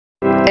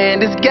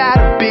and it's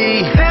gotta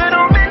be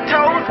Cinnamon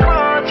Toast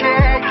Crunch.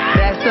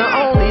 That's the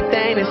only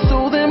thing that's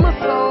soothing my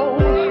soul.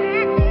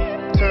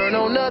 Turn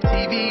on the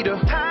TV to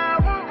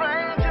Power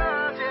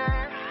Rangers.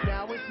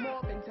 Now it's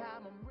morphin'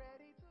 time. I'm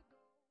ready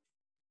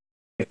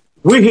to go.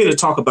 We're here to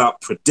talk about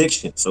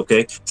predictions,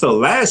 okay? So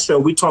last show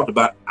we talked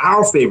about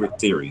our favorite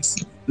theories.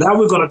 Now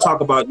we're going to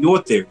talk about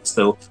your theories.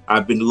 So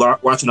I've been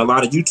watching a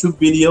lot of YouTube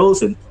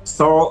videos and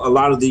saw a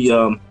lot of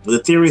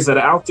the theories that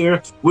are out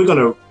there. We're going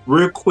to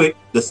real quick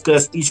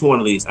discuss each one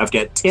of these. I've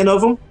got 10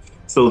 of them.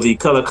 So the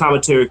Color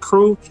Commentary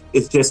crew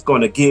is just going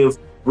to give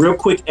real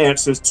quick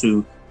answers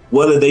to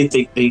whether they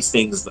think these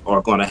things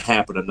are going to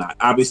happen or not.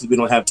 Obviously, we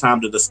don't have time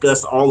to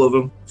discuss all of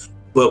them,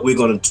 but we're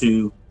going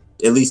to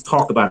at least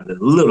talk about it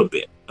a little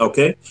bit.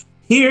 Okay,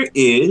 here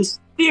is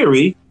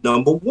theory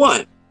number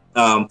one.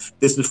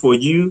 This is for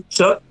you,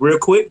 Chuck, real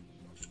quick.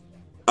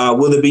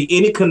 Will there be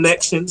any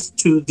connections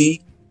to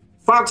the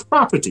Fox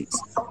properties?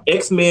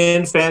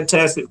 X-Men,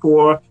 Fantastic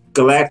Four,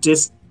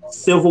 Galactus,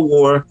 Civil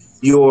War.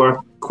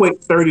 Your quick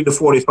 30 to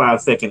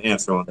 45 second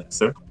answer on that,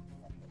 sir.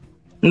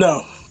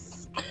 No.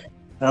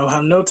 I will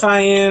have no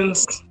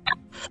tie-ins.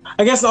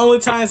 I guess the only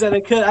tie-ins that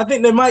they could, I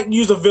think they might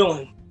use a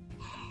villain.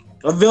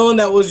 A villain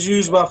that was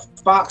used by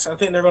Fox. I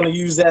think they're going to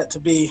use that to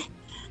be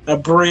a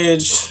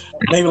bridge,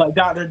 maybe like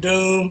Doctor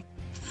Doom.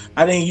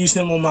 I didn't use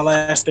him on my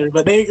last theory,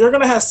 but they're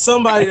going to have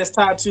somebody that's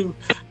tied to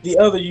the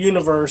other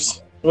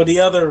universe or the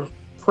other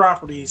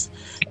properties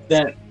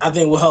that I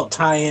think will help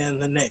tie in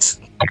the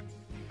next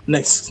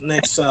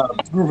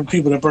group of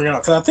people that bring it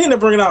out. Because I think they're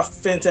bringing out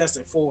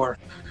Fantastic Four.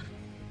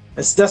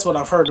 That's what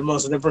I've heard the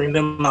most. They're bringing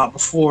them out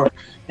before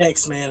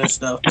X-Men and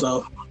stuff.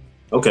 So.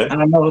 Okay.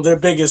 And I know their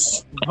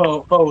biggest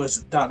foe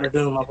is Doctor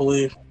Doom, I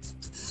believe.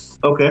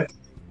 Okay.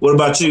 What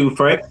about you,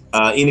 Frank?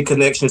 Any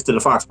connections to the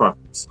Fox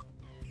properties?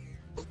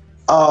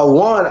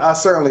 One, I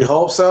certainly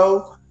hope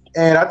so.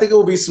 And I think it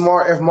will be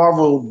smart if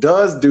Marvel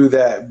does do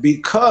that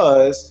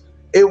because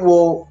it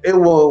will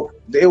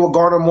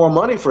garner more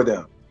money for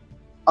them.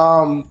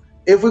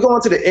 If we go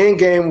into the end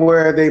game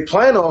where they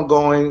plan on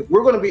going,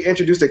 we're going to be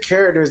introduced to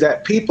characters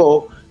that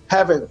people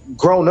haven't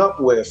grown up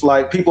with.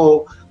 Like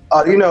people,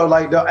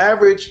 like the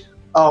average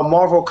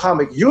Marvel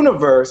comic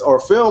universe or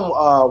film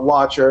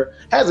watcher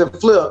hasn't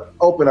flipped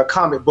open a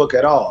comic book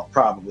at all,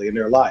 probably in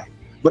their life.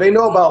 But they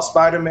know about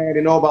Spider-Man,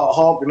 they know about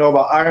Hulk, they know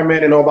about Iron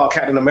Man, they know about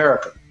Captain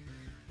America.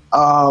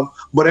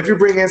 But if you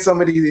bring in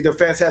some of the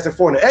Fantastic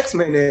Four and the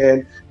X-Men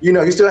in,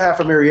 you still have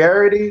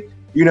familiarity,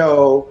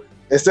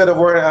 instead of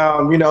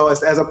worrying,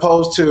 as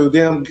opposed to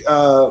them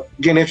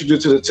getting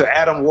introduced to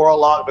Adam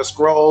Warlock, the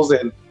Skrulls,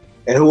 and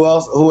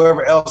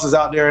whoever else is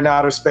out there in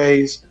outer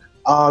space.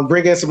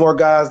 Bring in some more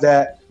guys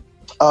that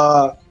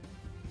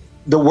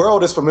the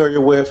world is familiar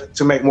with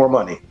to make more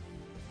money.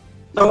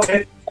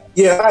 Okay.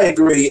 Yeah, I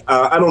agree.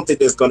 I don't think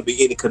there's going to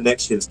be any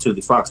connections to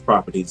the Fox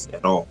properties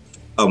at all,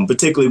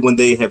 particularly when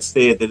they have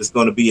said that it's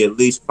going to be at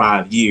least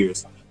 5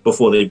 years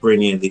before they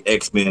bring in the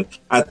X-Men.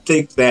 I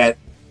think that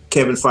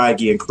Kevin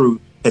Feige and crew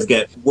has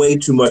got way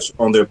too much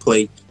on their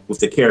plate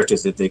with the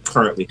characters that they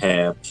currently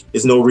have.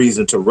 There's no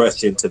reason to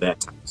rush into that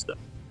type of stuff.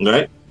 All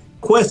right.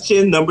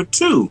 Question number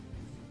 2.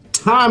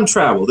 Time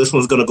travel. This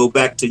one's going to go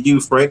back to you,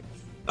 Frank.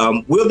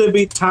 Will there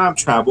be time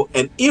travel?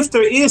 And if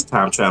there is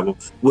time travel,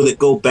 will it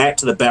go back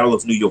to the Battle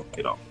of New York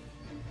at all?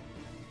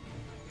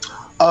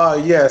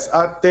 Yes,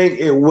 I think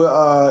it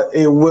will.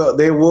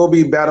 They will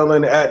be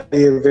battling at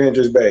the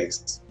Avengers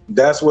base.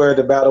 That's where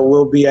the battle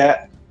will be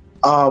at.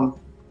 I'm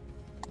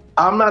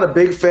not a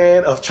big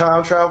fan of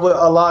time travel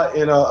a lot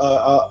in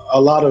a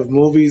lot of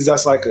movies.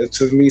 That's like,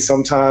 to me,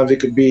 sometimes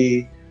it could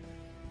be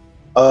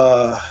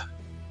a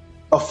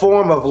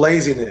form of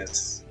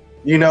laziness.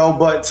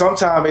 But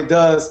sometimes it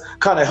does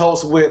kind of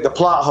helps with the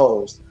plot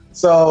holes.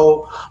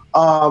 So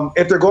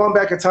if they're going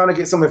back in time to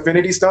get some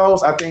Infinity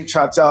Stones, I think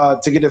to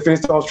get the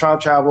Infinity Stones, time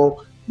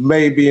travel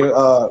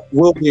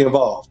will be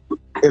involved.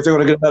 If they're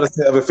going to get another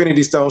set of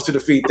Infinity Stones to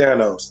defeat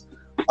Thanos.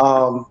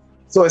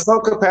 So in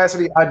some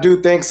capacity, I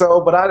do think so,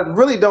 but I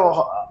really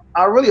don't.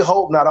 I really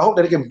hope not. I hope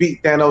that they can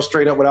beat Thanos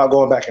straight up without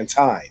going back in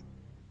time.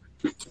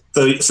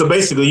 So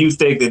basically, you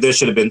think that there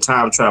should have been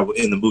time travel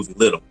in the movie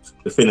Little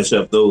to finish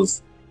up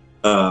those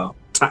those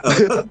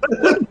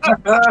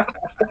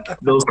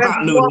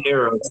continuity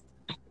errors.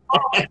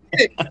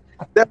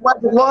 That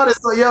magic wand is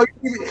so you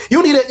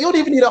don't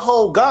even need a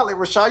whole gauntlet,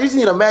 Rashad. You just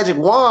need a magic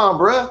wand,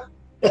 bruh.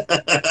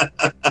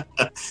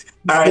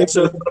 All right,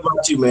 so what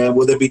about you, man?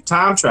 Will there be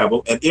time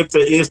travel? And if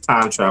there is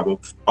time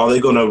travel, are they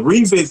going to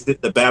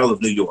revisit the Battle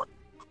of New York?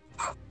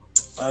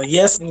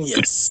 Yes and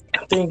yes.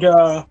 I think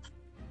I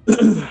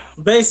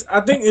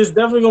think it's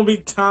definitely going to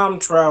be time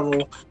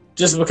travel.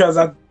 Just because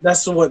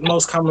that's what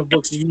most comic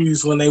books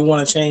use when they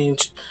want to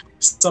change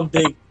some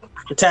big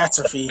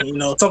catastrophe,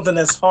 something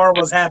that's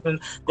horrible has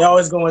happened. They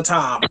always go in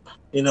time,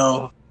 I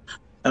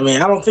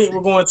don't think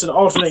we're going to the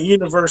alternate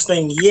universe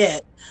thing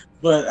yet,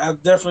 but I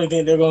definitely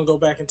think they're going to go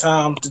back in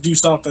time to do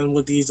something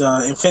with these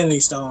Infinity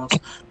Stones.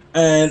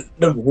 And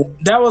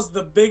that was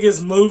the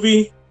biggest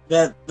movie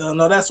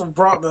that's what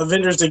brought the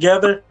Avengers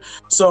together.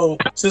 So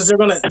since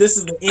this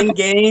is the end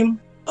game,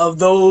 of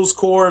those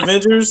core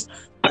Avengers,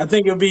 I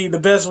think it'd be the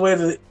best way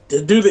to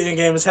do the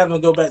Endgame is have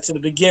them go back to the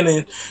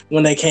beginning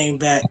when they came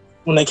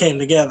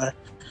together,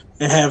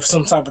 and have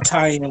some type of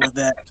tie-in with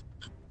that.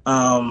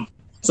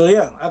 So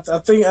yeah, I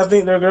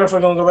think they're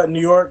definitely gonna go back to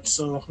New York.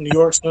 So New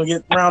York's gonna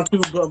get round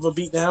 2 of a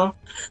beat down.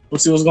 We'll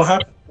see what's gonna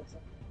happen.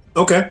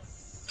 Okay.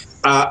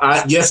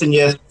 Yes and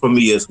yes for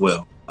me as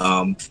well.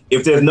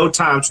 If there's no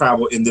time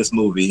travel in this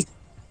movie,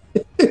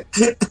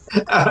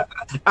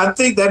 I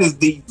think that is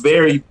the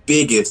very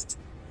biggest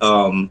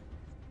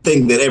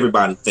thing that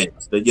everybody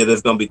thinks, that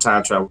there's going to be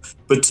time travel,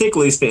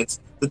 particularly since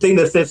the thing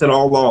that sets it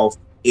all off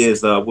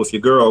is with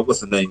your girl,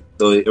 what's her name,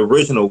 the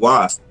original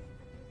Wasp,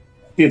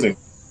 excuse me,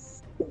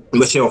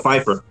 Michelle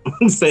Pfeiffer,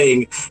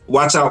 saying,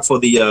 "Watch out for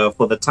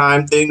the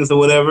time things or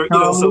whatever."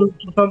 Plus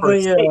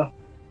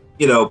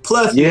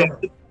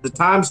the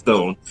time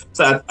stone.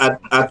 So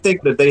I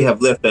think that they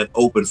have left that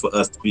open for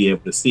us to be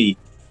able to see.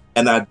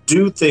 And I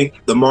do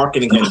think the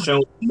marketing has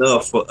shown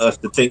enough for us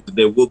to think that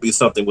there will be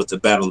something with the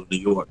Battle of New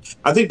York.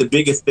 I think the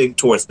biggest thing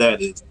towards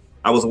that is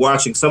I was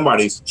watching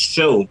somebody's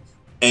show,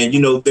 and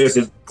there's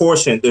this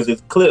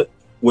clip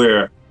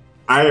where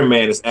Iron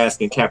Man is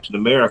asking Captain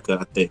America,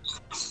 I think,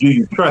 "Do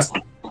you trust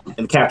me?"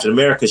 And Captain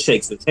America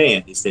shakes his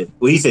hand. He says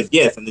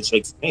yes, and then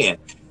shakes his hand.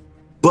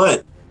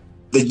 But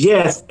the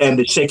yes and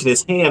the shaking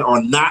his hand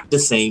are not the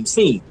same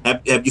scene.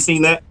 Have you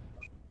seen that?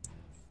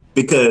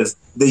 Because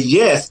the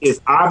yes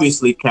is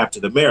obviously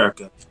Captain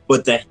America,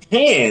 but the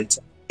hand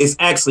is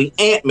actually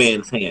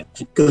Ant-Man's hand.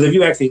 Because if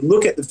you actually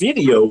look at the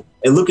video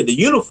and look at the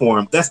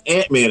uniform, that's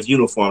Ant-Man's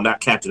uniform, not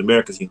Captain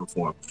America's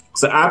uniform.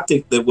 So I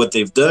think that what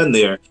they've done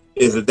there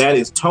is that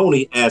is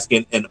Tony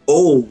asking an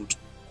old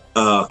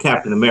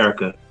Captain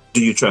America,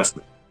 "Do you trust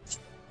me?"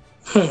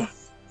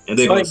 And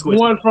they're like switch.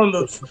 One from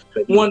the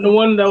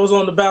one that was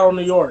on the Battle of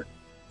New York.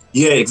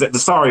 Yeah, exactly. The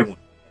sorry one.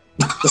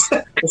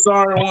 The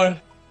sorry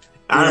one.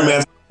 Iron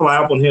Man fly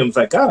up on him. It's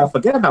like, "God, I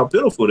forgot how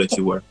beautiful that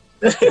you were."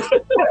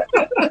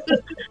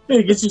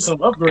 Hey, get you some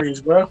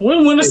upgrades, bro.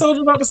 When Winter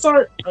Soldier about to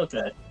start?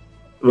 Okay.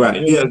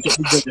 Right. Yeah.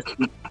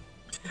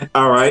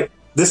 All right.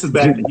 This is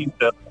back to you,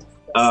 Phil.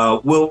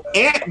 Will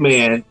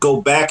Ant-Man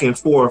go back and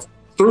forth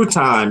through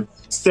time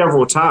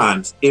several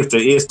times if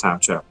there is time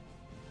travel?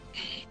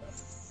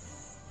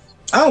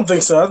 I don't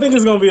think so. I think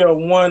it's gonna be a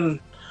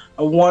one.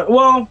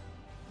 Well,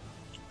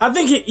 I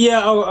think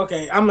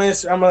okay. I'm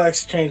gonna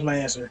actually change my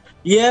answer.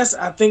 Yes,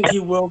 I think he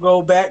will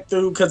go back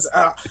through, because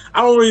I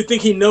don't really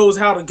think he knows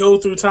how to go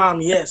through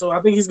time yet. So I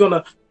think he's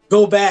gonna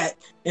go back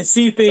and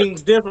see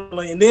things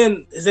differently, and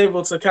then is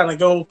able to kind of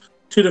go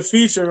to the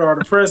future or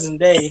the present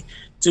day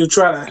to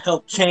try to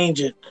help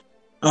change it.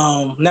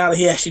 Now that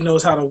he actually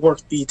knows how to work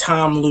the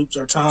time loops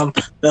or time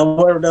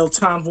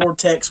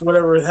vortex,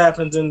 whatever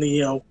happens in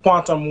the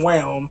quantum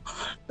realm,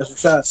 as the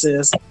shot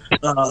says.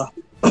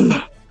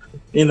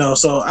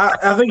 So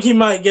I think he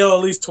might go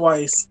at least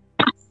twice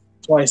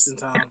in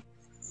time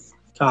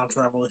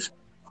travel.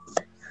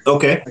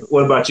 Okay.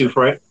 What about you,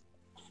 Frank?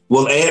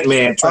 Will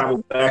Ant-Man travel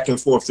back and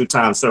forth through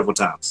time several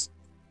times?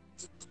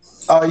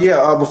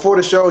 Before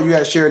the show, you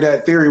had shared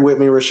that theory with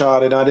me,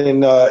 Rashad, and I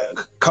didn't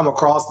come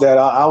across that.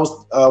 I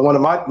was one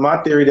of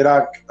my theory that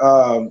I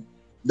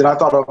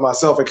thought of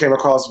myself and came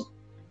across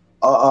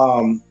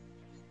along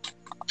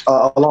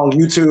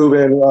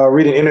YouTube and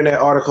reading internet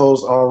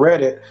articles on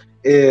Reddit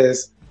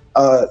is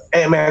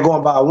Ant-Man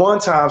going by one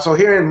time. So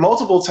hearing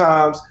multiple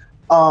times,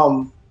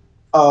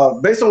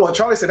 based on what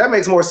Charlie said, that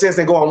makes more sense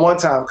than going one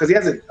time, because he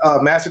hasn't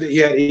mastered it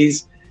yet.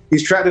 He's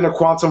trapped in a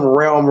quantum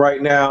realm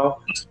right now,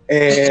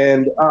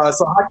 and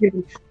so how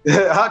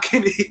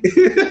can he?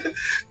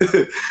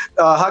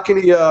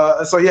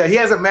 So yeah, he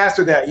hasn't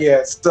mastered that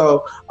yet.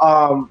 So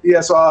I'm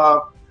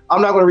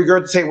not going to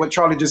regurgitate what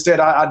Charlie just said.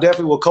 I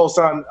definitely will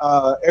co-sign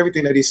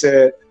everything that he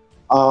said.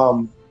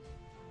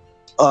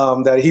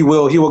 That he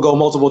will go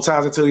multiple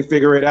times until he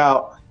figure it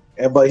out,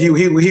 but he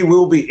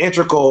will be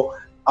integral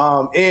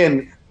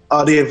in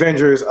the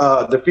Avengers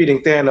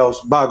defeating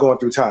Thanos by going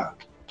through time.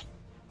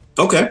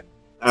 Okay.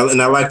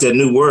 And I like that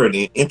new word,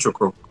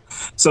 integral.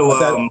 So,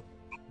 will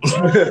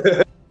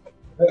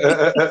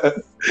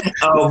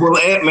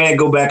Ant-Man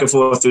go back and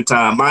forth through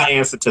time? My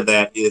answer to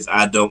that is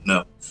I don't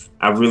know.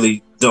 I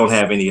really don't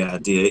have any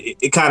idea.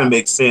 It kind of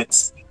makes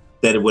sense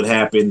that it would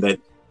happen, that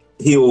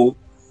he'll...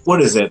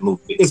 What is that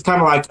movie? It's kind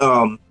of like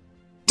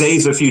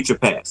Days of Future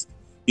Past.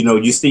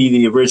 You see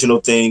the original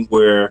thing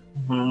where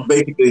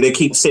basically they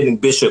keep sending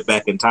Bishop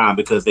back in time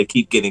because they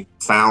keep getting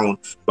found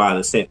by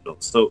the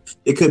Sentinels. So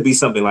it could be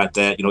something like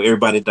that.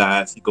 Everybody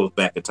dies, he goes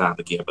back in time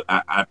again. But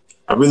I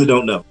really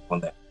don't know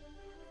on that.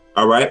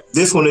 All right.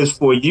 This one is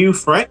for you,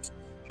 Frank.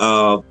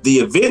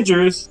 The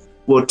Avengers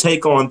will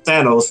take on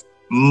Thanos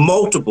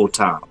multiple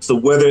times. So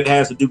whether it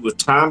has to do with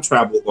time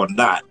travel or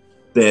not,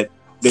 that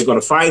they're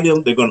going to fight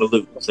him, they're going to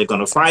lose. They're going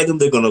to fight him,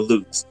 they're going to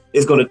lose.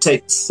 It's going to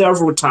take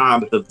several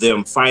times of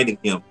them fighting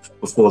him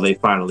before they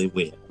finally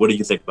win. What do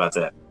you think about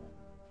that?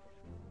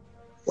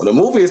 Well, the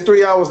movie is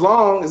 3 hours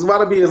long. It's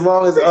about to be as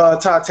long as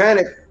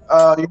Titanic.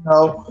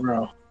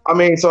 So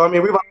we got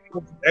to get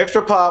some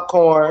extra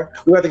popcorn.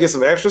 We got to get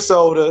some extra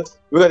sodas.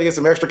 We got to get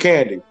some extra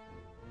candy,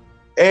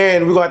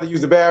 and we're going to have to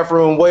use the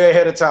bathroom way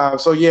ahead of time.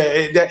 So yeah,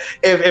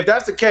 if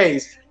that's the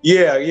case,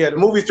 yeah, the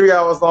movie's 3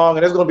 hours long,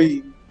 and it's going to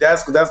be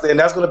that's going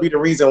to be the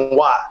reason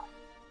why.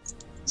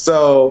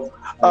 So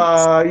based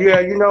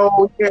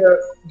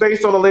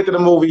on the length of the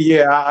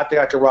movie, I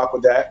think I can rock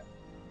with that.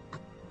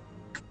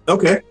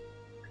 Okay.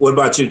 What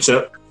about you,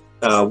 Chuck?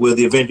 Will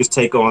the Avengers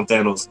take on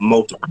Thanos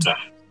multiple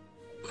times?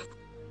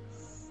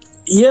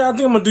 Yeah, I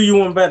think I'm gonna do you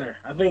one better.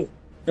 I think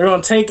they're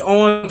gonna take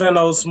on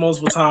Thanos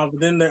multiple times, but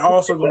then they're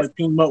also gonna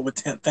team up with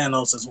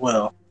Thanos as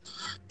well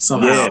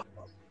somehow. Yeah.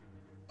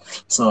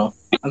 So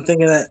I'm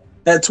thinking that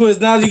twist.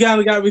 Now you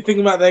gotta be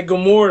thinking about that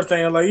Gamora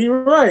thing. I'm like,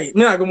 you're right,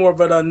 not Gamora,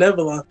 but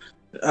Nebula.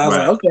 I was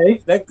like,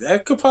 okay,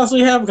 that could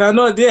possibly happen. I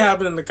know it did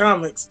happen in the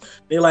comics.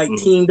 They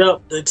teamed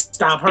up to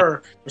stop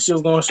her, and she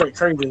was going straight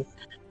crazy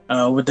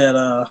with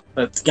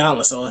that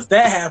gauntlet. So if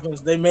that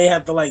happens, they may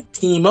have to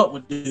team up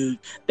with dude.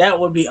 That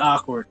would be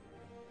awkward.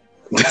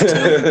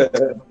 So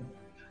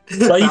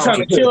you trying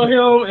to kill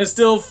him and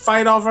still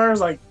fight off her? It's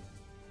like,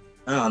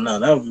 I don't know.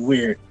 That would be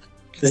weird.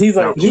 Cause he's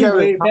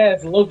way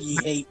past Loki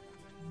hate.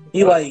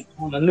 He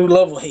on a new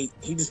level hate.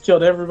 He just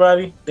killed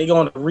everybody. They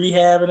going to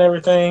rehab and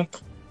everything.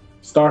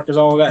 Stark has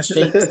all got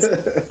shakes.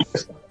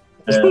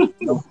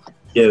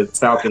 Yeah,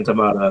 Falcon talking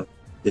about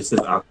this is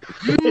awkward.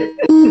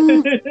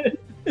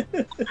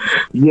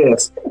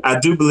 Yes, I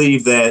do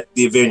believe that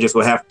the Avengers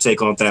will have to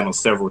take on Thanos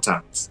several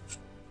times,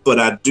 but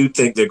I do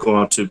think they're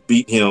going to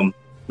beat him.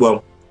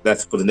 Well,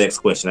 that's for the next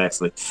question,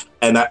 actually.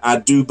 And I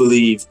do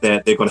believe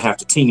that they're going to have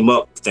to team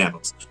up with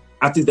Thanos.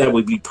 I think that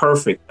would be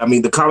perfect. I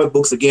mean, the comic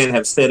books, again,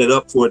 have set it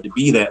up for it to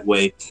be that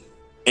way.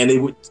 And it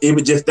would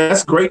just,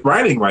 that's great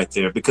writing right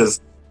there, because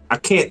I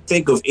can't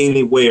think of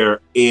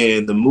anywhere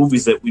in the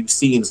movies that we've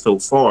seen so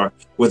far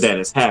where that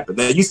has happened.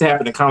 That used to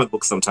happen in comic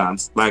books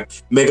sometimes, like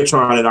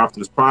Megatron and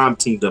Optimus Prime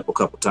teamed up a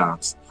couple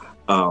times.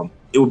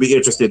 It would be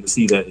interesting to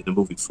see that in the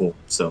movie form.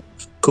 So,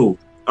 cool.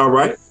 All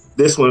right.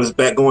 This one is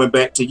going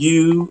back to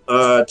you,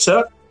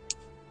 Chuck.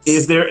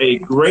 Is there a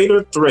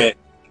greater threat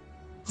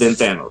than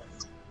Thanos?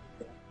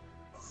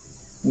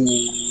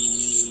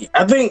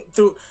 I think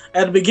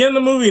at the beginning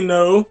of the movie,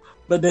 no.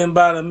 But then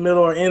by the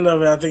middle or end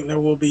of it, I think there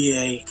will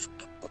be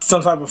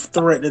some type of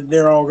threat that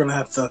they're all going to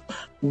have to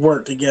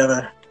work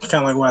together, kind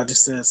of like what I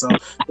just said. So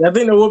I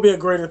think there will be a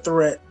greater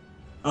threat,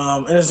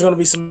 and there's going to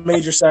be some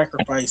major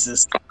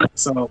sacrifices.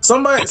 So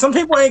some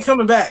people ain't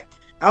coming back.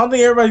 I don't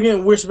think everybody's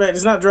getting wished back.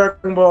 It's not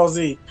Dragon Ball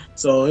Z.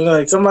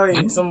 So some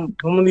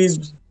of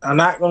these are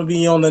not going to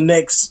be on the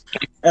next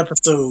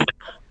episode.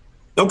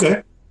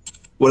 Okay.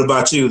 What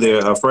about you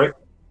there, Frank?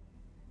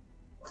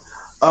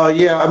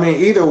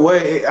 Either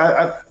way,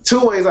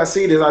 two ways I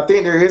see this. I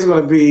think there is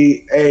going to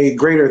be a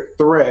greater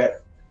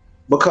threat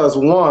because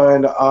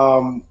one,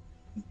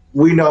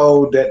 we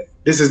know that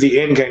this is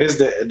the end game. This is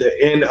the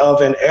end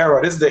of an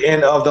era. This is the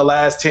end of the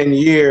last 10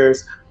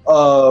 years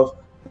of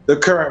the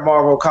current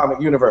Marvel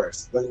comic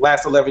universe, the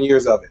last 11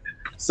 years of it.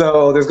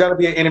 So there's got to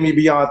be an enemy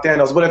beyond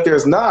Thanos. But if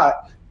there's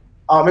not,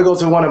 it goes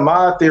to one of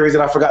my theories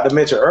that I forgot to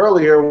mention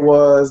earlier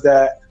was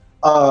that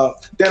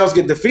Thanos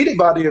get defeated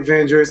by the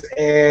Avengers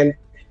and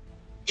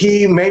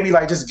he maybe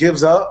just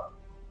gives up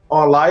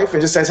on life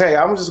and just says, hey,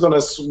 I'm just going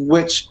to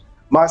switch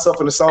myself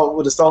with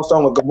the Soul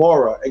Stone with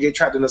Gamora and get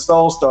trapped in the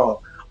Soul Stone.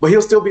 But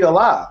he'll still be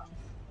alive.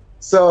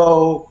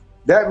 So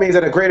that means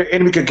that a greater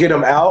enemy could get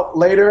him out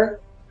later.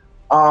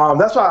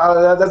 That's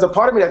why there's a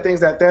part of me that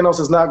thinks that Thanos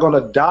is not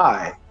going to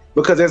die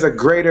because there's a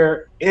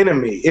greater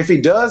enemy. If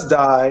he does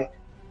die,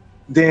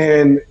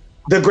 then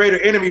the greater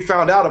enemy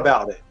found out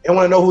about it and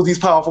want to know who these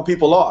powerful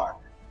people are.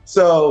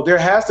 So there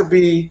has to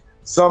be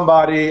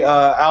somebody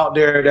out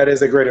there that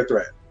is a greater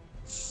threat.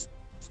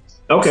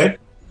 Okay.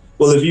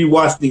 Well, if you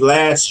watched the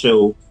last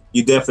show,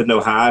 you definitely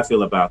know how I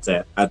feel about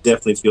that. I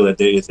definitely feel that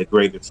there is a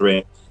greater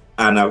threat.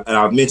 And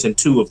I've mentioned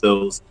two of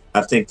those. I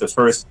think the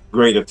first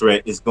greater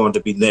threat is going to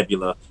be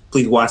Nebula.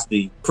 Please watch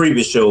the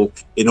previous show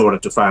in order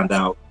to find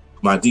out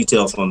my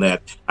details on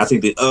that. I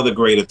think the other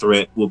greater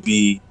threat will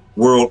be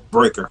World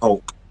Breaker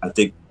Hulk. I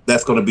think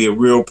that's going to be a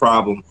real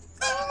problem.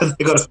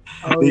 Everybody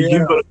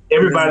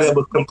that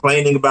was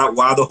complaining about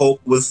why the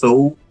Hulk was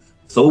so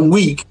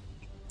weak,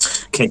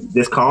 can you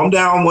just calm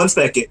down 1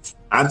 second?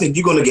 I think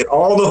you're going to get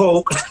all the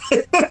Hulk.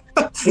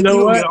 You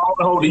know what? Get all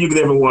the Hulk that you could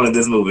ever want in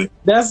this movie.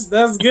 That's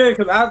good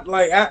because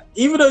I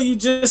even though you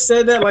just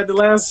said that the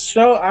last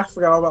show, I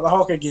forgot all about the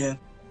Hulk again.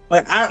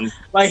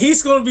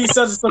 He's going to be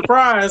such a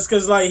surprise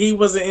because he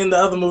wasn't in the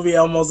other movie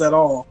almost at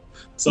all.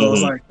 So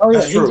it's oh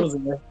yeah, he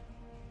wasn't there.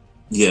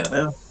 Yeah,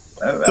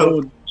 that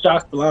would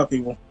shock a lot of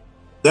people.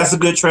 That's a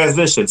good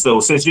transition. So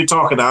since you're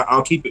talking,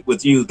 I'll keep it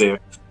with you there,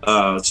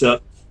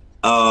 Chuck.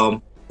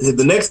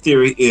 The next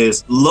theory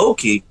is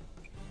Loki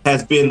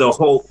has been the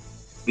Hulk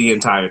the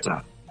entire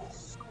time.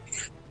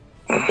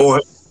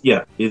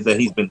 Is that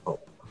he's been Hulk.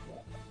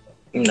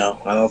 No,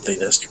 I don't think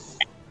that's true.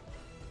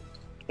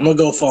 I'm going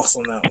to go false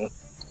on that one.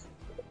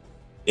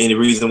 Any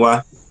reason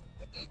why?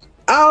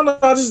 I don't know.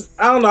 I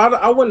don't know.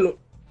 I wouldn't.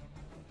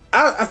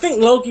 I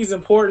think Loki's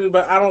important,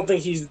 but I don't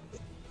think he's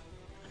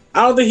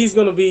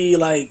going to be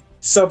like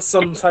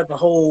some type of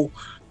whole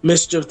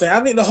mischief thing.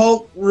 I think the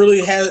Hulk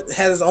really has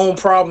his own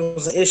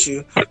problems and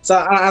issue.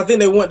 So I think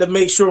they want to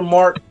make sure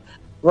Mark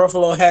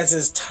Ruffalo has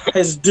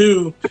his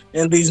due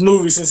in these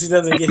movies, since he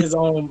doesn't get his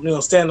own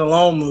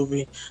standalone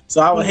movie.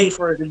 So I would hate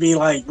for it to be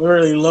like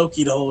really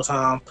Loki the whole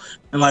time,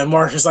 and like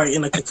Mark is like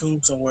in a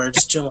cocoon somewhere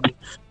just chilling,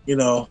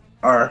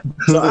 Or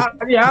so I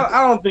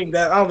don't think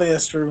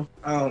that's true.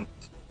 I'm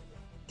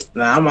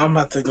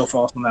about to go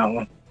false on that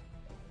one.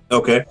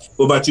 Okay.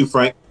 What about you,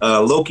 Frank?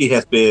 Loki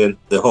has been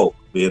the Hulk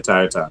the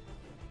entire time.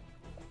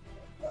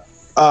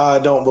 I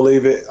don't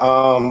believe it.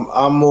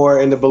 I'm more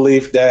in the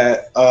belief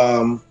that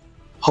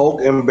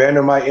Hulk and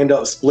Banner might end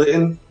up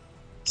splitting.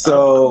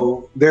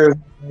 So there's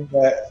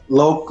that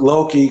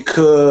Loki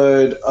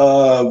could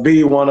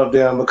be one of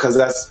them, because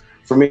that's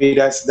my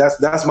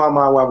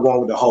mind where I'm going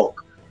with the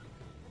Hulk.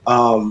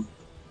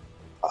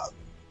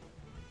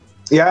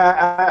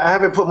 Yeah, I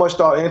haven't put much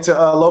thought into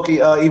Loki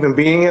even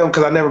being him,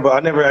 because I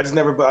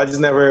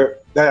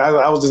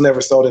was just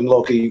never sold in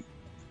Loki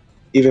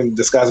even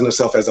disguising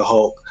himself as a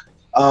Hulk.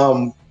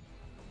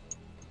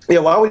 Yeah,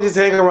 why would you just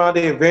hang around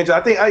the Avengers?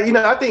 I think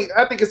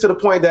it's to the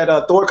point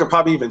that Thor could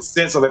probably even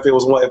sense him if he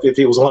was one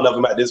of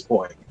them at this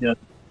point. Yeah.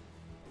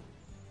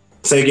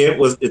 Say again,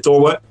 was it Thor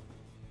what?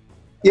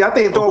 Yeah, I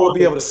think Thor would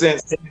be able to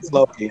sense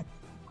Loki.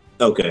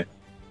 Okay.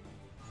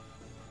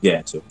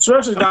 Yeah. So.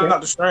 Especially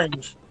Doctor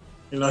Strange.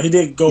 He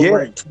did go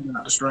right to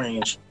Doctor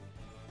Strange.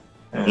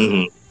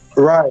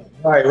 Mm-hmm. Right.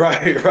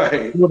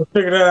 You would have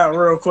figured that out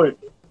real quick.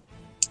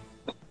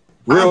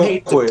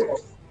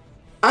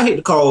 I hate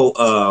to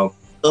call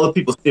other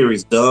people's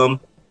theories dumb.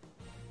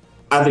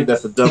 I think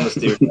that's the dumbest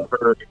theory I've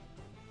heard,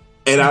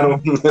 and I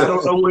don't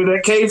know where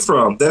that came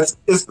from.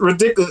 It's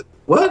ridiculous.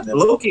 What?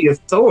 Loki is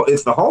Thor?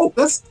 It's the Hulk?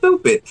 That's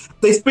stupid.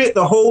 They spent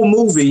the whole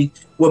movie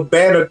with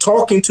Banner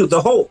talking to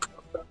the Hulk.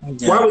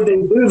 Yeah. Why would they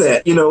do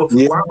that?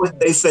 Why would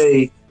they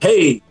say,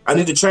 "Hey, I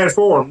need to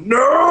transform"?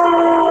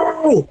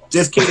 No,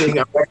 just kidding.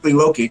 I'm actually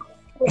Loki.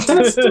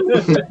 That's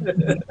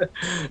stupid.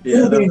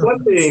 Yeah,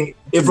 one thing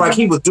if like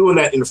he was doing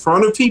that in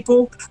front of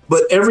people,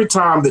 but every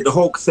time that the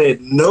Hulk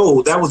said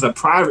no, that was a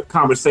private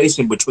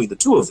conversation between the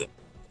two of them.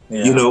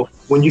 Yeah.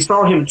 When you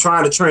saw him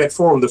trying to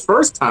transform the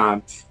first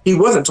time, he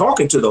wasn't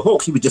talking to the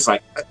Hulk. He was just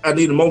like, "I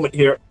need a moment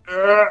here,"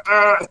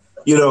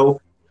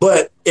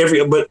 But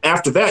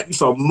after that, you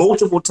saw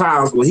multiple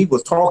times when he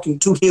was talking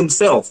to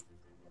himself,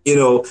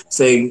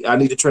 saying, "I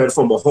need to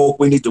transform a Hulk.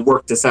 We need to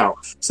work this out."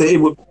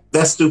 So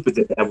that's stupid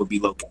that would be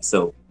Loki.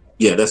 So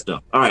yeah, that's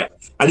dumb. All right,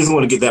 I just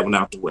want to get that one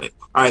out the way.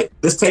 All right,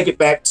 let's take it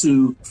back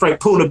to Frank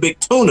Puna, Big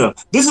Tuna.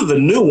 This is a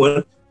new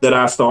one that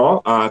I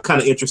saw.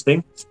 Kind of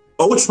interesting.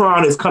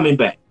 Ultron is coming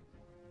back.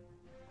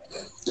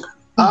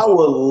 I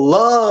would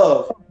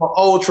love for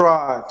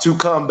Ultron to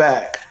come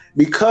back,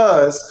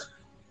 because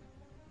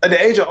at the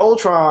Age of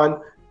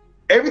Ultron,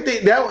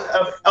 everything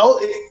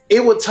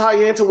it would tie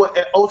into what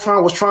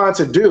Ultron was trying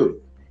to do.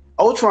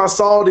 Ultron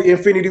saw the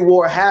Infinity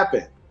War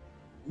happen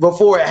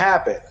before it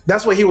happened.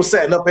 That's what he was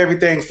setting up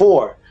everything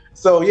for.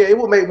 So yeah, it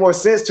would make more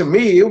sense to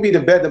me. It would be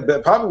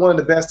probably one of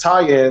the best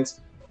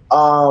tie-ins,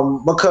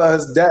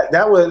 because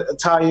that would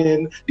tie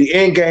in the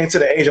end game to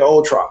the Age of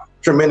Ultron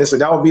tremendously.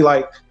 That would be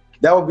like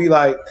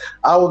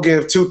I would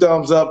give 2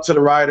 thumbs up to the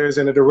writers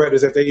and the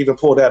directors if they even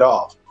pull that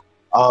off.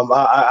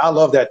 I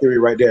love that theory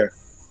right there.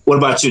 What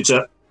about you,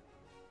 Chuck?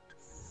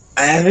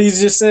 And he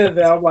just said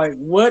that. I'm like,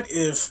 what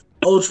if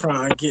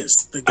Ultron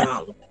gets the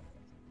gauntlet?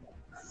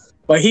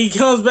 Like, he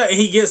comes back and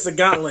he gets the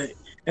gauntlet.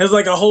 And it's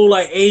like a whole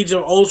like Age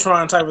of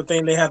Ultron type of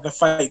thing they have to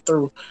fight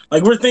through.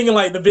 Like, we're thinking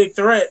like the big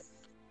threat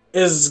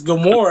is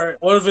Gamora.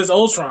 What if it's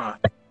Ultron?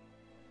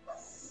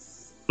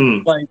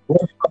 Like,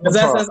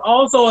 that's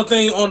also a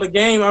thing on the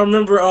game. I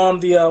remember on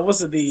the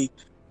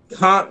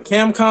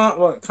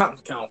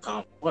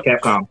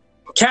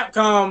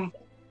Capcom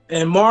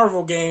and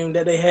Marvel game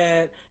that they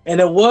had, and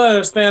it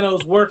was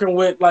Thanos working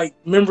with like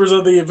members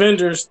of the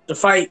Avengers to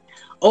fight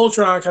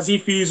Ultron, because he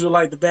fused with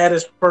like the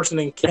baddest person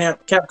in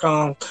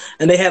Capcom,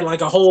 and they had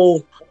like a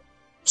whole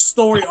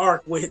story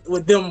arc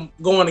with them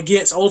going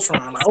against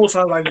Ultron. Like,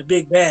 Ultron's like the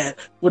big bad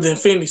with the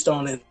Infinity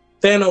Stone, and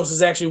Thanos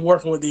is actually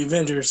working with the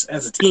Avengers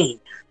as a team.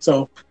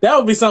 So that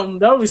would be something.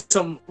 That would be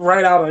something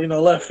right out of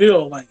left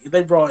field. Like, if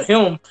they brought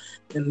him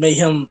and made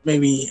him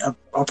maybe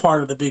a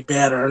part of the big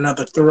bad or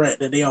another threat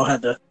that they all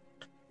had to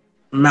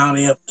mount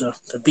up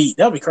to beat.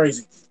 That would be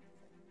crazy.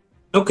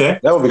 Okay,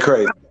 that would be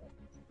crazy.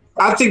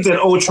 I think that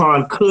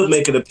Ultron could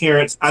make an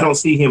appearance. I don't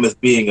see him as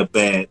being a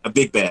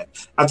big bad.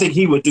 I think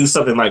he would do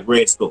something like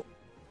Red Skull.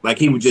 Like,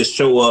 he would just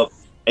show up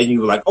and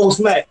you were like, oh,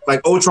 smack.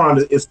 Like,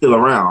 Ultron is still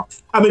around.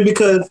 I mean,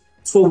 because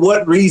for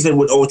what reason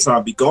would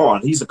Ultron be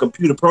gone? He's a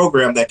computer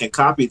program that can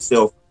copy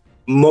itself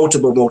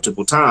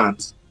multiple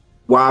times.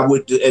 Why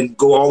would, and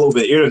go all over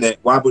the internet,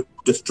 why would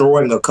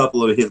destroying a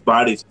couple of his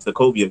bodies in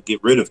Sokovia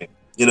get rid of him?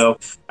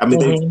 I mean,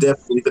 they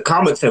definitely, the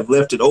comics have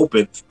left it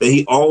open that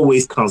he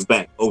always comes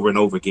back over and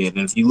over again.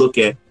 And if you look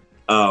at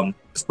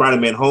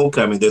Spider-Man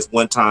Homecoming, there's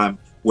one time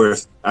where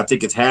I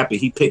think it's Happy.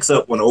 He picks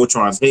up one of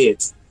Ultron's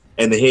heads,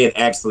 and the head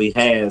actually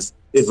has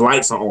its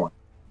lights are on.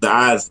 The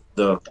eyes,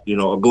 are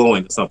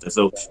glowing or something.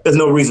 So there's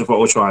no reason for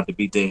Ultron to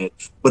be dead.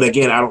 But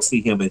again, I don't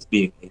see him as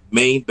being a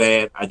main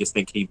bad. I just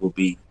think he will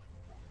be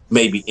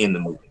maybe in the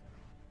movie.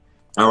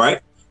 All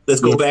right,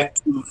 let's go back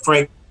to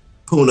Frank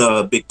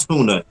Puna, Big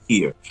Tuna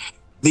here.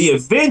 The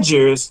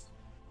Avengers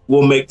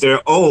will make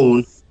their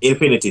own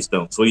Infinity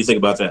Stones. What do you think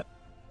about that?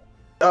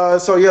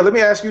 Let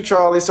me ask you,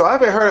 Charlie. So I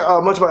haven't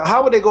heard much about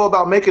how would they go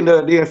about making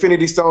the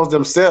Infinity Stones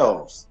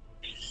themselves?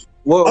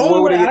 What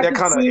would they get that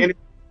kind of?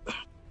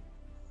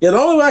 Yeah, the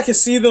only way I can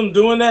see them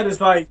doing that is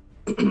like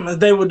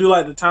they would do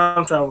like the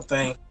time travel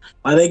thing.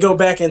 Like they go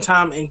back in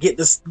time and get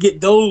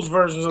those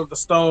versions of the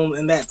stone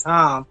in that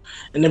time,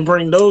 and then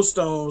bring those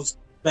stones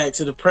back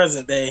to the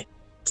present day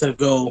to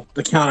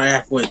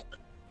counteract with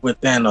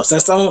Thanos.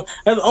 That's the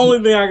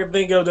only thing I can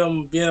think of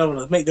them being able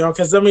to make their own.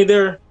 Because I mean,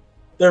 they're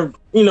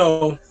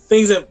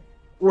things that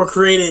were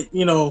created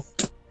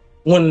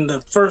when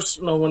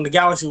the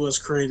galaxy was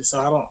created. So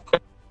I don't.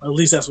 At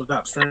least that's what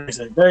Doctor Strange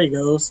said. There he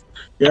goes.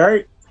 You all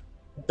right?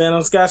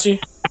 Thanos got you.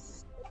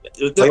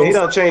 He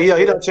don't change. Yeah,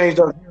 he don't change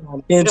those.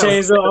 He didn't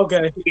change those.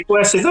 Okay.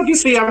 Questions. Don't you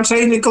see I'm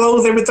changing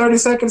clothes every 30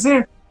 seconds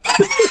here?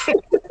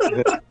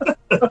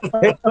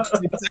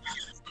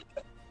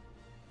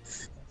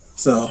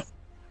 So,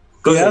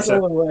 that's the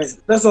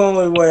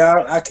only way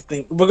I could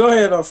think. But go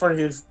ahead, Frank.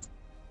 Maybe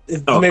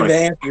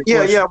the answer.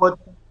 Yeah, but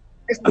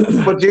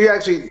you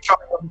actually try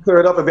to clear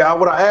it up a bit.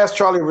 What I asked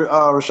Charlie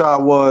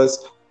Rashad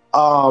was,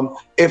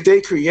 if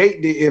they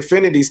create the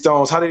Infinity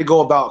Stones, how do they go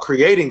about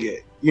creating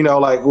it?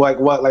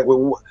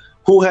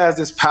 Who has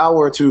this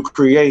power to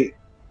create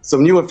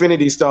some new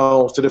Infinity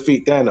Stones to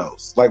defeat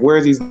Thanos? Like, where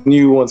are these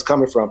new ones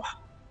coming from?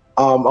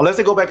 Unless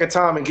they go back in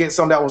time and get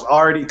some that was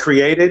already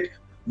created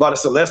by the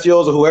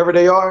Celestials or whoever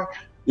they are,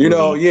 I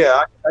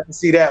can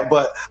see that.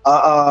 But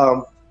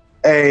a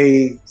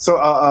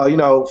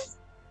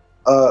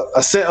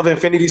set of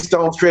Infinity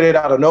Stones created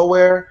out of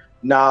nowhere,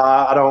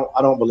 nah, I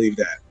don't believe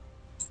that.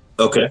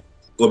 Okay.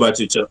 What about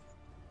you, Chuck?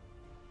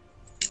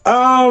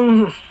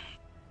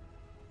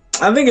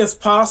 I think it's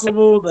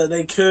possible that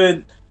they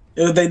could,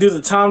 if they do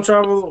the time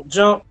travel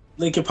jump,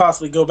 they could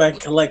possibly go back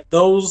and collect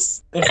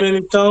those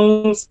Infinity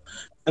Stones.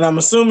 And I'm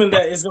assuming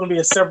that it's going to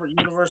be a separate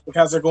universe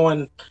because they're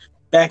going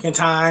back in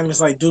time. It's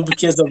like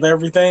duplicates of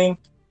everything.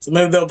 So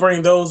maybe they'll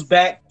bring those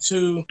back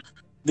to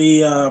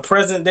the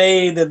present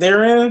day that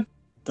they're in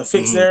to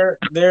fix their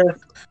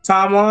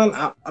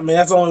timeline. I mean,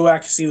 that's the only way I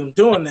can see them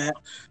doing that.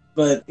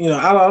 But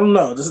I don't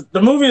know.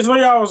 The movie is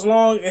 3 hours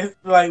long, and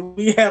like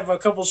we have a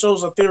couple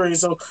shows of theory,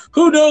 so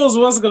who knows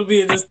what's going to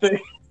be in this thing?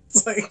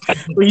 It's like,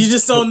 but you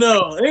just don't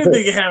know.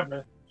 Anything can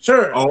happen.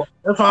 Sure,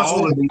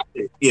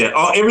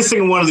 every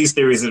single one of these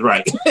theories is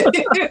right.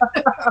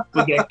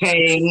 We got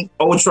Kang,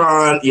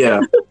 Ultron,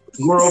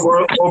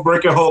 World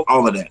Breaker, Hulk,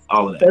 all of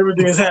that.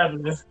 Everything is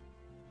happening.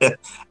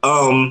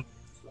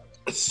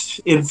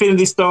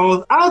 Infinity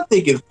Stones. I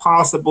think it's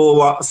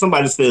possible.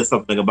 Somebody said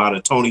something about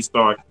a Tony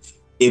Stark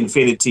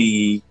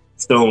Infinity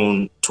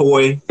Stone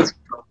toy.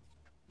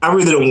 I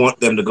really don't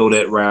want them to go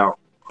that route.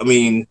 I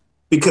mean,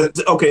 because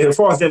as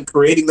far as them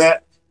creating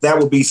that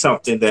would be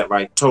something that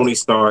like Tony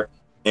Stark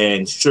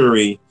and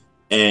Shuri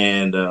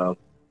and at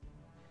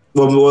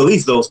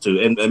least those two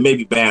and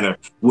maybe Banner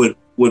would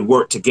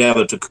work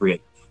together to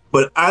create.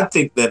 But I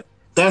think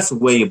that's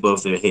way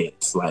above their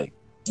heads. Like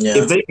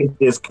if they can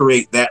just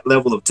create that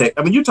level of tech.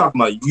 I mean, you're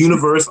talking about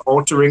universe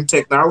altering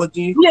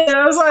technology.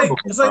 Yeah, it's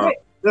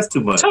like that's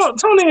too much.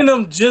 Tony and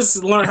them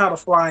just learned how to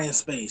fly in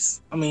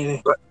space. I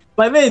mean,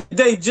 like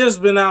they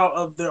just been out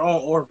of their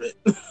own orbit,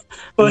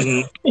 but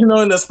in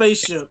the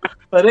spaceship.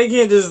 But they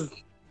can't just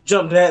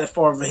jump that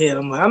far ahead.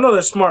 I'm like, I know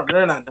they're smart, but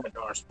they're not that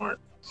darn smart.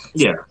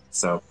 Yeah,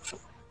 so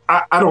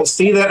I don't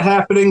see that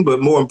happening. But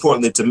more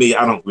importantly to me,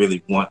 I don't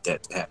really want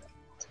that to happen.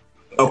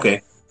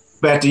 Okay,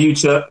 back to you,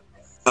 Chuck.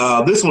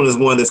 This one is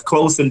one that's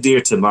close and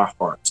dear to my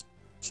heart.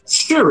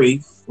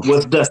 Shuri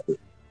was dusted.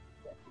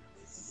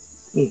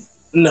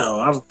 No,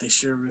 I don't think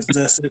Shuri was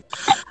dusted.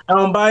 I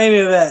don't buy any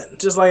of that.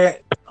 Just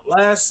like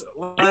last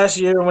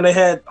year when they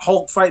had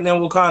Hulk fighting in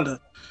Wakanda.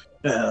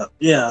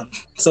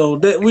 So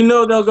we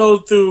know they'll go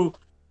through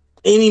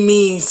any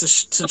means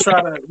to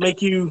try to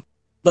make you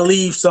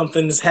believe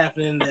something is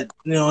happening. That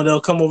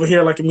they'll come over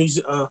here like a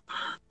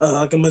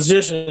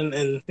magician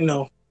and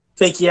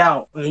fake you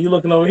out. And you're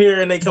looking over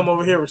here and they come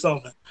over here with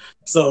something.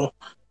 So.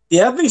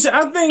 Yeah, I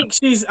don't think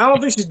she's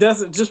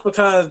dusted just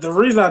because the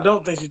reason I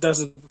don't think she's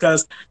dusted is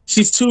because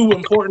she's too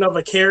important of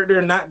a character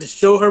not to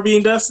show her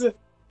being dusted.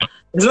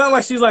 It's not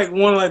like she's like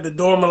one like the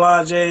Dora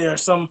Milaje or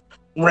some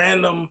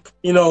random,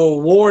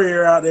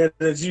 warrior out there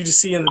that you just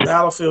see in the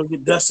battlefield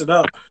get dusted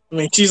up. I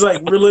mean, she's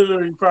like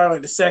literally probably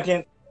like the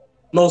second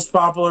most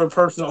popular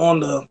person on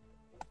the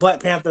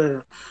Black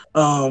Panther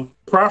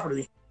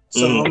property.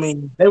 So I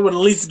mean, they would at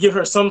least give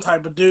her some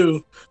type of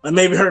due, like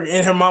maybe her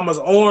in her mama's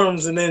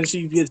arms, and then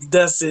she gets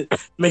dusted,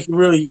 make you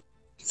really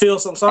feel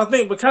something. So I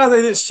think because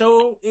they didn't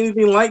show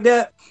anything like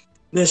that,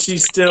 then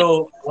she's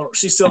still around.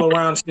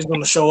 She's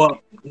going to show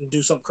up and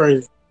do something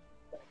crazy.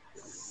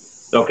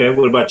 Okay,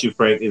 what about you,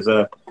 Frank? Is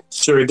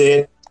Shuri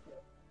dead?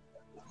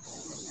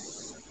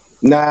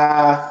 Nah,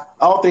 I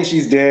don't think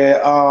she's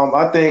dead.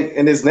 I think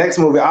in this next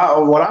movie,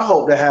 what I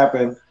hope to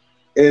happen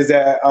is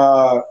that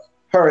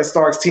her and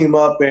Starks team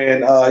up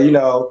and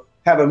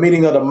have a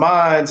meeting of the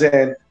minds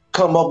and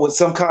come up with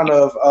some kind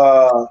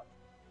of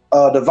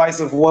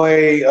divisive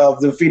way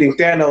of defeating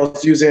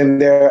Thanos using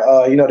their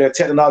their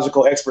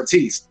technological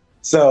expertise.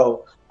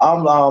 So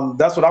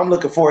that's what I'm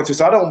looking forward to.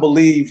 So I don't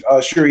believe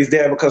Shuri's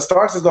dead because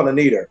Starks is going to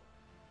need her.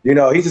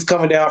 He's just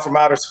coming down from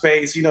outer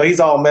space. He's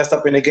all messed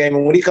up in the game,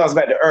 and when he comes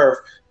back to Earth,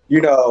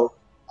 they're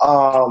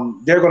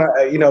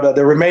gonna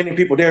the remaining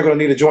people they're gonna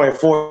need to join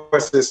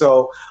forces.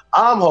 So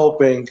I'm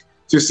hoping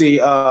to see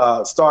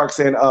Starks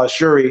and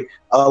Shuri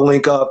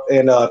link up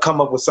and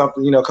come up with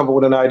something. Come up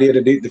with an idea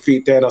to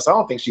defeat Thanos. I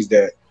don't think she's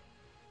dead.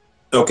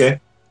 Okay.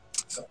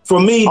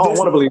 For me, I don't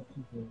want to believe.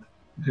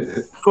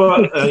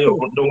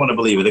 Don't want to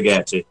believe it. I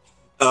got you.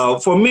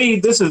 For me,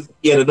 this is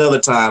yet another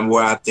time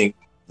where I think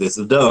this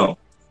is dumb.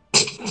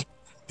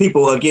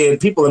 People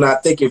are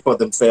not thinking for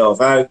themselves.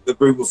 I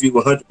agree with you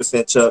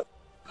 100%, Chuck.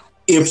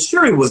 If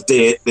Shuri was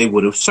dead, they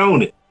would have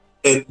shown it.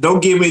 And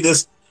don't give me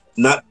this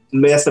not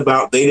mess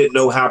about they didn't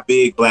know how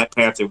big Black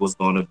Panther was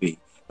going to be. It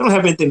don't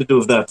have anything to do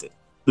with nothing.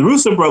 The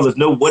Russo brothers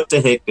know what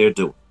the heck they're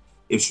doing.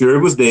 If Shuri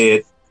was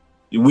dead,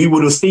 we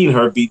would have seen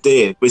her be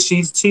dead. But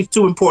she's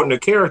too important a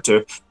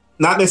character,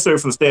 not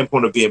necessarily from the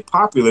standpoint of being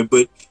popular,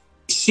 but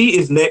she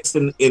is next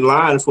in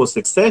line for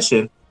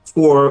succession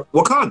for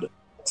Wakanda.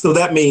 So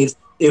that means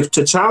if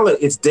T'Challa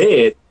is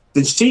dead,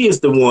 then she is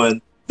the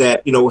one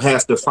that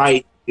has to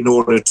fight in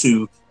order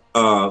to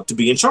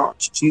be in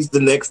charge. She's the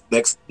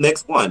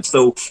next one.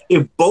 So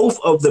if both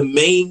of the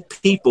main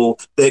people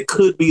that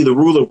could be the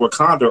ruler of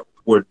Wakanda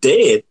were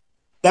dead,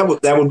 that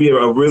would be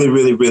a really,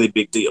 really, really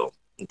big deal.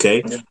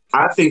 Okay,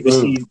 I think that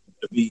she's going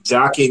to be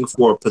jockeying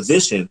for a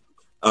position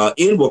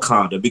in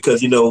Wakanda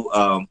because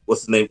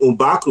what's his name,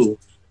 M'Baku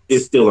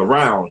is still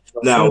around.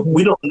 Now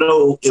we don't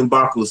know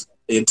M'Baku's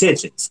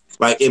intentions.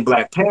 Like in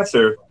Black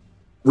Panther,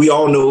 we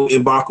all know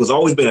M'Baku's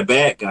always been a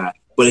bad guy,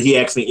 but he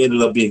actually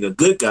ended up being a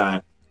good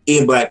guy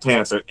in Black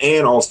Panther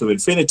and also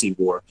Infinity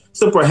War.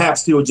 So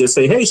perhaps he'll just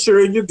say, "Hey,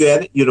 sure, you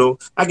got it.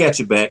 I got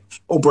your back."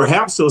 Or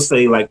perhaps he'll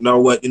say, like, "No,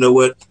 what?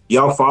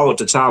 Y'all follow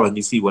T'Challa and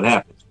you see what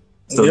happens."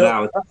 So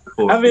now,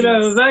 that's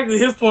exactly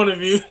his point of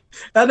view.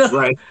 I know.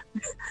 Right?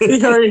 he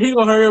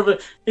gonna hurry up.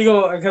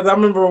 Because I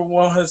remember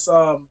when his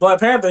Black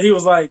Panther, he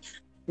was like,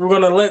 "We're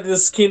gonna let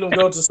this kingdom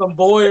go to some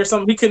boy or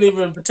something." He couldn't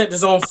even protect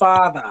his own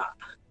father.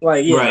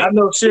 Like, yeah, right. I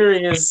know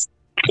Shuri is.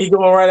 He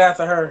going right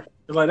after her.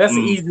 Like, that's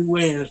an easy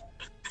win.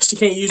 She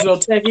can't use no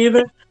tech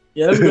either.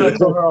 Yeah, let's go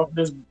throw her off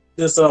this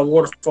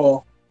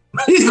waterfall.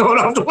 He's going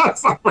off the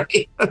waterfall.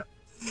 Right?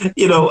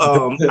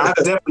 I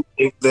definitely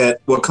think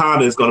that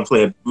Wakanda is going to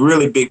play a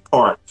really big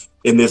part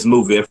in this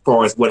movie as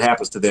far as what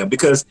happens to them.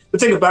 Because the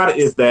thing about it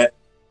is that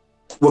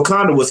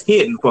Wakanda was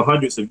hidden for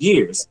hundreds of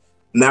years.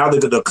 Now they're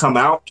going to come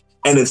out,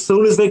 and as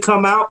soon as they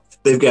come out,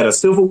 they've got a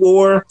civil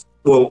war.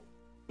 Well,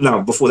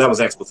 no, before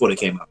they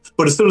came out.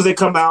 But as soon as they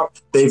come out,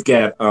 they've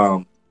got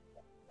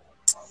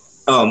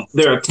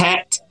they're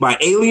attacked by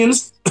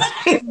aliens.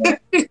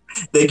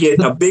 They get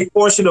a big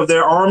portion of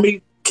their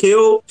army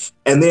killed,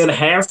 and then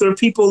half their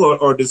people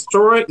are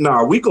destroyed.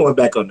 Nah, we going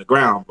back on the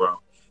ground, bro.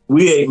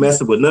 We ain't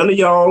messing with none of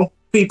y'all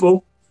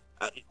people.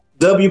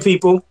 W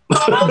people.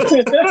 You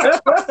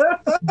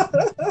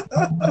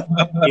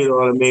know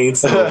what I mean?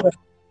 So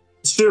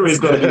Shuri is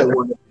going to be the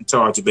one that's in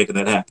charge of making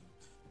that happen.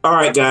 All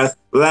right, guys.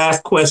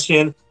 Last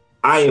question.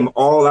 I am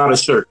all out of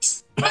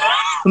shirts.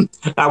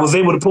 I was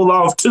able to pull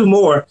off 2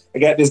 more. I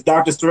got this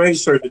Doctor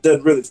Strange shirt that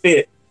doesn't really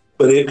fit,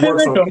 but it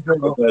works on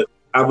people. But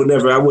I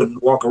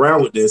wouldn't walk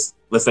around with this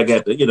unless I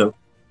got the,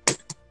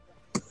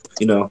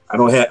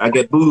 I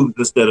get boobs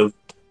instead of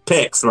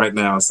pecs right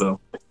now, so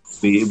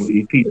it would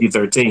be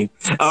PG-13.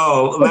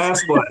 Oh,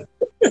 last one.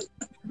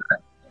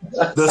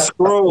 The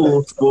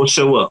Skrulls will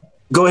show up.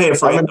 Go ahead,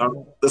 Frank.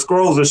 The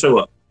Skrulls will show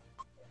up.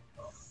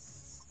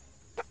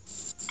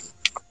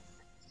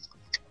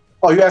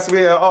 Oh, you asked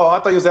me? Oh, I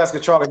thought you was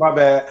asking Charlie. My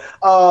bad.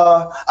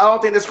 I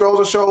don't think the Skrulls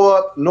will show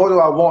up, nor do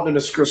I want them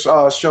to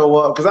show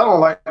up, because I don't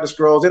like the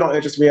Skrulls. They don't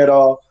interest me at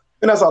all.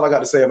 And that's all I got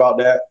to say about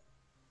that.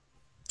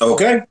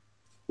 Okay.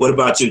 What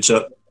about you,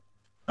 Chuck?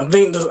 I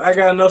think I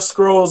got enough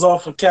Skrulls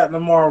off of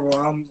Captain Marvel.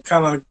 I'm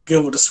kind of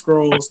good with the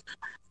Skrulls.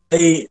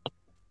 They,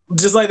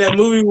 just like that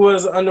movie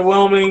was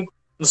underwhelming,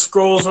 the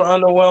Skrulls were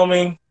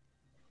underwhelming.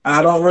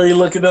 I don't really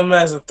look at them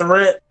as a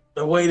threat.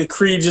 The way the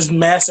Kree just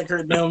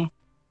massacred them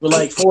with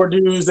like 4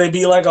 dudes, they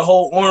beat like a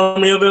whole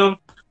army of them.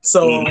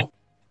 So, I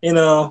don't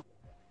know.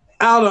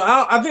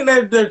 I think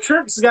that their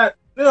troops got,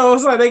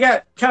 it's like they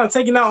got kind of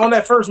taken out on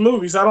that first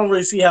movie. So I don't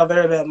really see how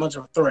they're that much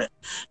of a threat.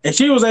 And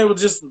she was able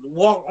to just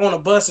walk on a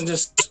bus and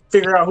just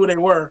figure out who they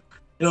were,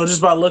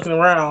 just by looking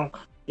around,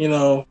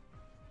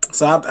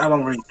 So I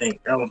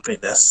don't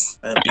think that's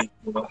that big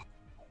deal.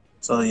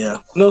 So yeah,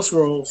 no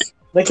Skrulls.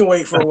 They can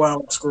wait for a while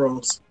with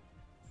Skrulls.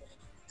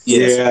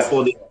 Yes. Yeah.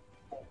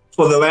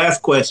 For the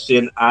last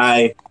question,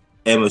 I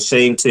am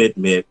ashamed to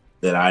admit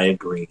that I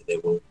agree. There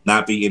will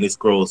not be any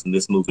scrolls in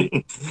this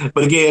movie.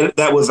 But again,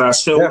 that was our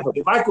show. Definitely. If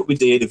you like what we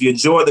did, if you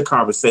enjoyed the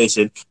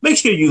conversation, make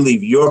sure you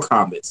leave your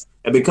comments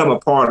and become a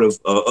part of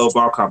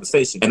our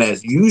conversation. And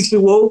as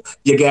usual,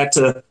 you got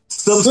to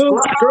subscribe.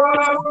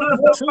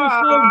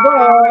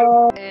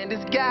 And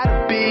it's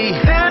gotta be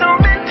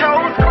Cinnamon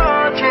Toast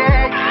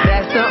Project.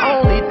 That's the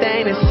only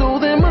thing that's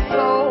soothing my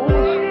soul.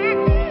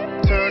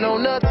 Turn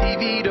on the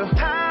TV to